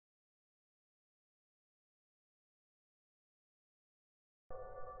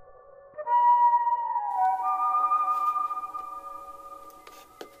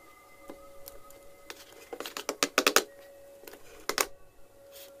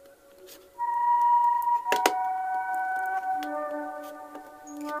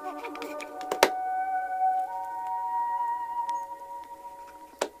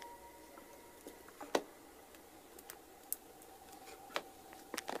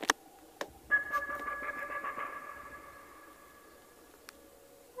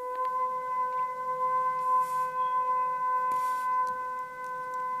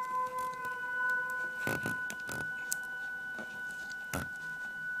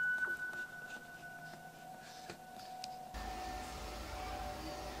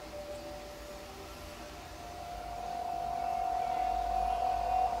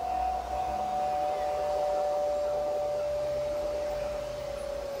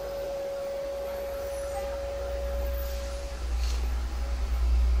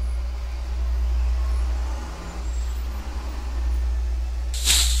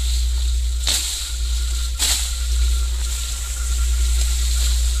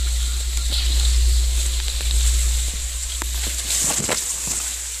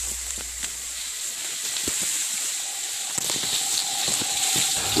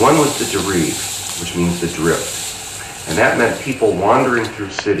One was the Durubi, which means the drift. And that meant people wandering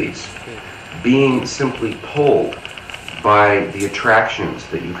through cities, being simply pulled by the attractions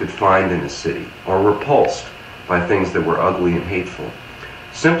that you could find in a city, or repulsed by things that were ugly and hateful.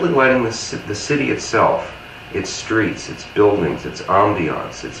 Simply letting the city itself, its streets, its buildings, its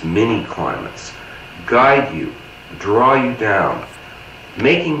ambiance, its mini-climates, guide you, draw you down,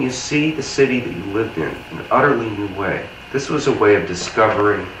 making you see the city that you lived in an utterly new way. This was a way of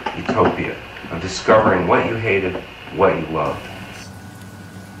discovering utopia, of discovering what you hated, what you loved.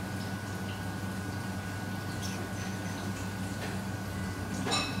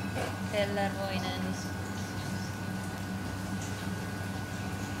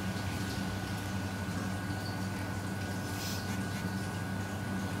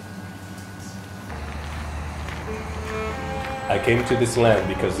 I came to this land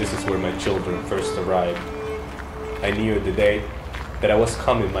because this is where my children first arrived. I knew the day that I was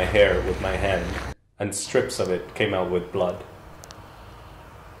combing my hair with my hand, and strips of it came out with blood.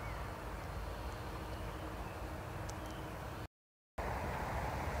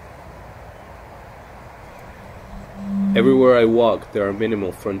 Everywhere I walk, there are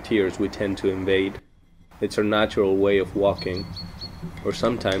minimal frontiers we tend to invade. It's our natural way of walking, or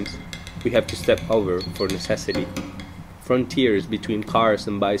sometimes we have to step over for necessity. Frontiers between cars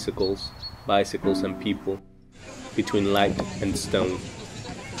and bicycles, bicycles and people, between light and stone.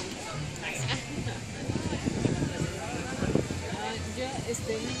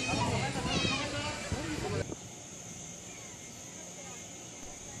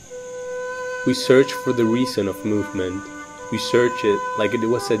 We search for the reason of movement. We search it like it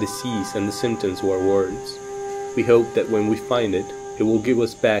was a disease and the symptoms were words. We hope that when we find it, it will give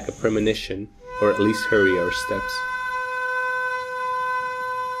us back a premonition, or at least hurry our steps.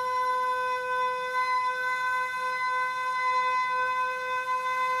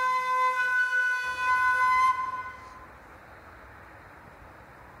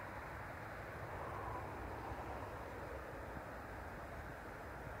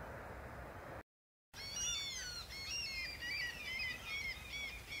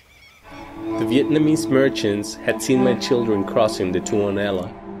 The Vietnamese merchants had seen my children crossing the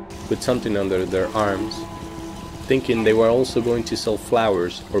Tuonela with something under their arms, thinking they were also going to sell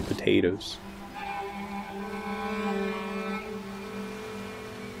flowers or potatoes.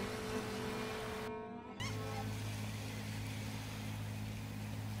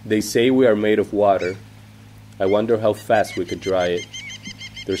 They say we are made of water. I wonder how fast we could dry it.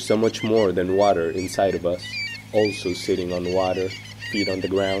 There's so much more than water inside of us, also sitting on water, feet on the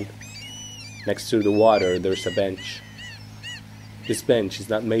ground. Next to the water, there's a bench. This bench is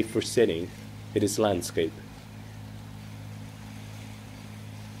not made for sitting, it is landscape.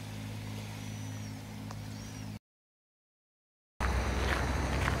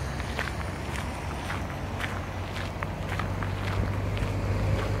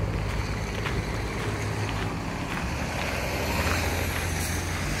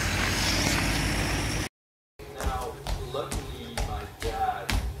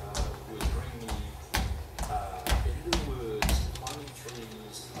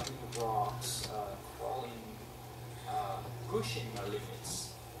 Pushing my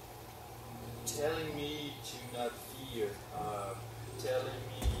limits, telling me to not fear, telling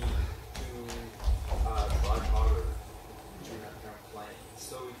me to try harder, to not complain.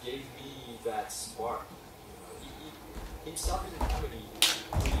 So it gave me that spark. In stopping the comedy,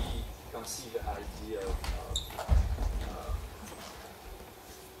 we conceive the idea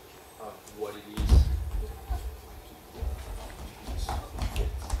of what it is.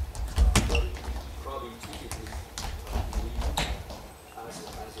 Probably intuitively.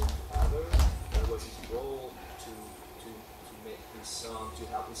 Role to make his son, to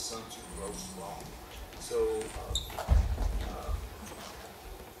help his son to grow strong. So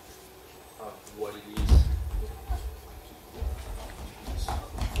of what it is,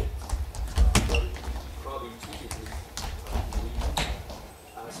 probably intuitively,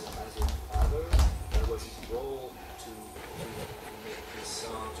 as a father, that was his role to make his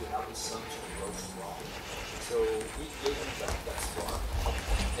son, to help his son to grow strong. So he gave me that spark.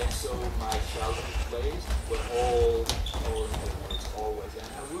 And so my childhood plays were all in the words, always.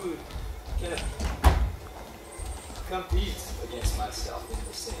 And I would kind of compete against myself in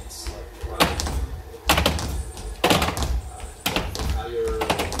the sense, like trying to higher,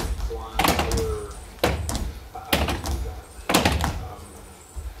 climb higher. I would do that.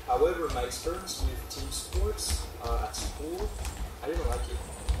 However, my experience with team sports at school, I didn't like it.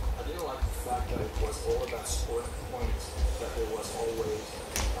 I didn't like the fact that it was all about scoring points, that there was always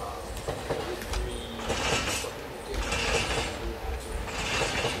every 3 something we did, we had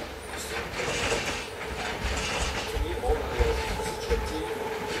to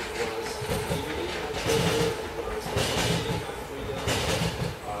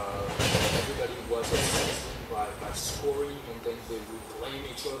they would blame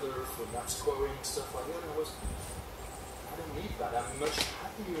each other for not scoring and stuff like that. I don't need that. I'm much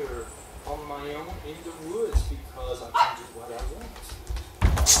happier on my own in the woods because I can do what I want.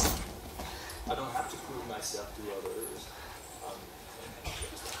 I don't have to prove myself to others. And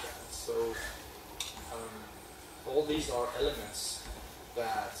things like that. So all these are elements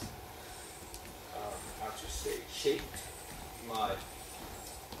that, how to say, shaped my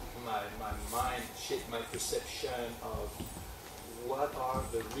mind, shaped my perception of what are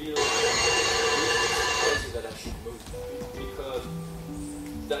the real places that I should move. Because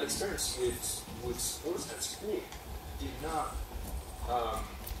that experience with sports at school did not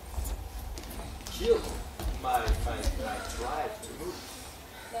kill my drive to move.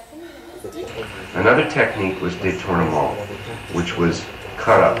 Another technique was détournement, which was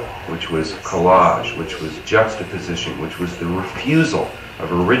cut up, which was collage, which was juxtaposition, which was the refusal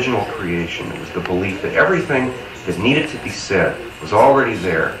of original creation. It was the belief that everything that needed to be said was already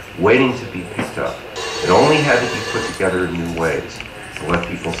there, waiting to be picked up. It only had to be put together in new ways to let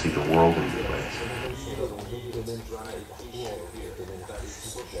people see the world in new ways.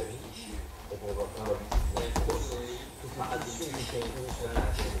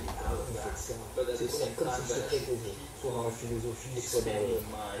 But at the same time, soit dans la philosophie, soit dans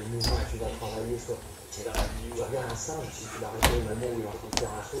le mouvement que tu vas travailler, soit tu regardes un singe, si tu l'arrêtes au moment où il est en train de faire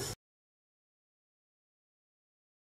un saut.